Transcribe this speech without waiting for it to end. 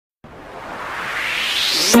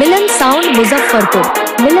Milan sound Muzaffarpur,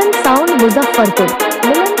 Milan sound Muzaffarpur,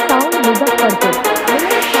 Milan sound Muzaffarpur,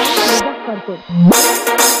 Milan sound Muzaffarpur.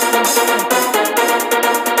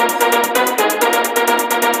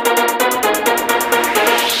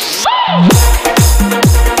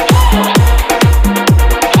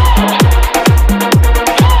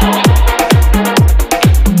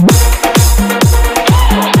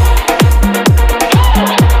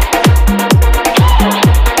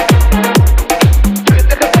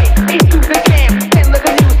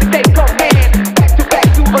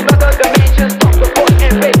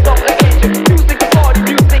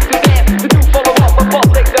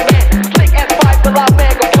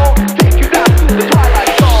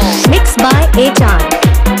 HR,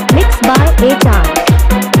 mixed by HR,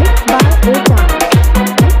 mixed by HR,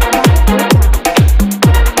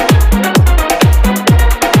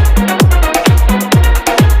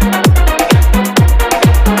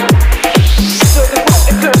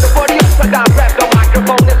 turn the body upside down, grab the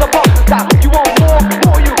microphone, there's a box to stop. You want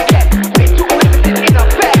more you get. Way too limited in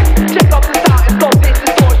effect. Check out the sound and stop this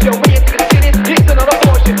distortion. When you think it's finished, here's another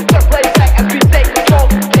portion. Just play back as we take control,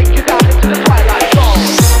 take you down into the twilight zone.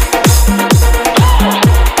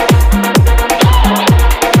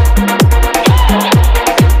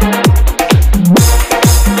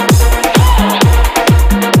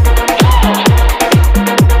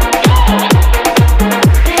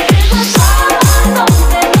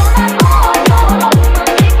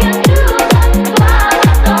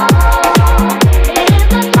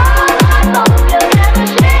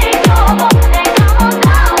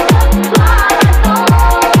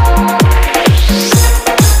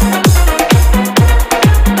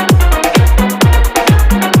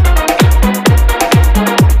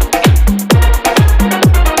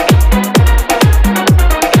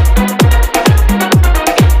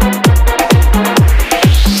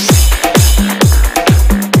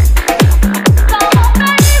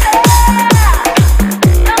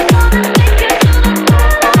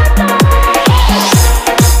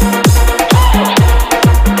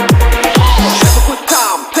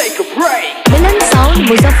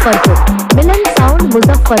 Muzaffarpur, Milan sound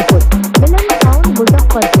Muzaffarpur, Milan sound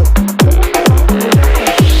Muzaffarpur.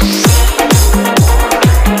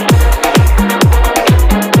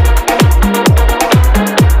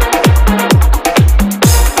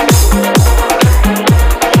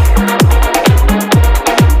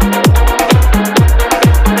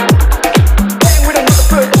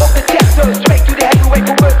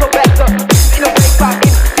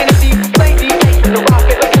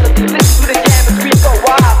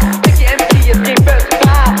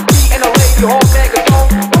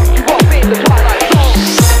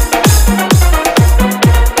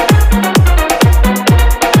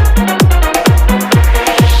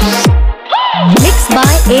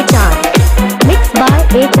 HR, mixed by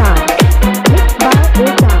HR, mixed by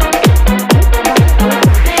HR.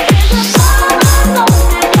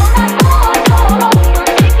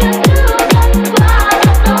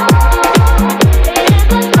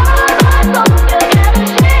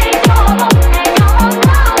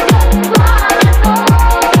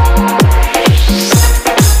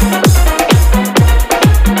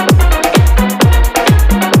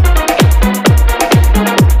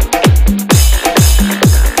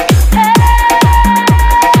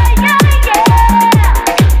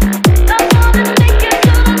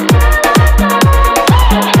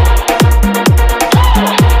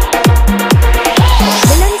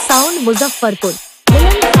 Muzaffarpur,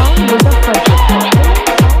 Milan sound Muzaffarpur,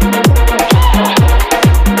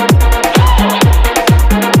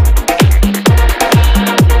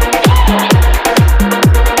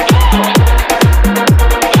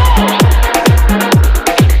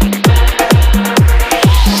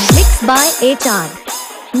 mixed by HR,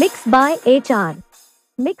 mixed by HR,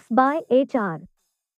 mixed by HR.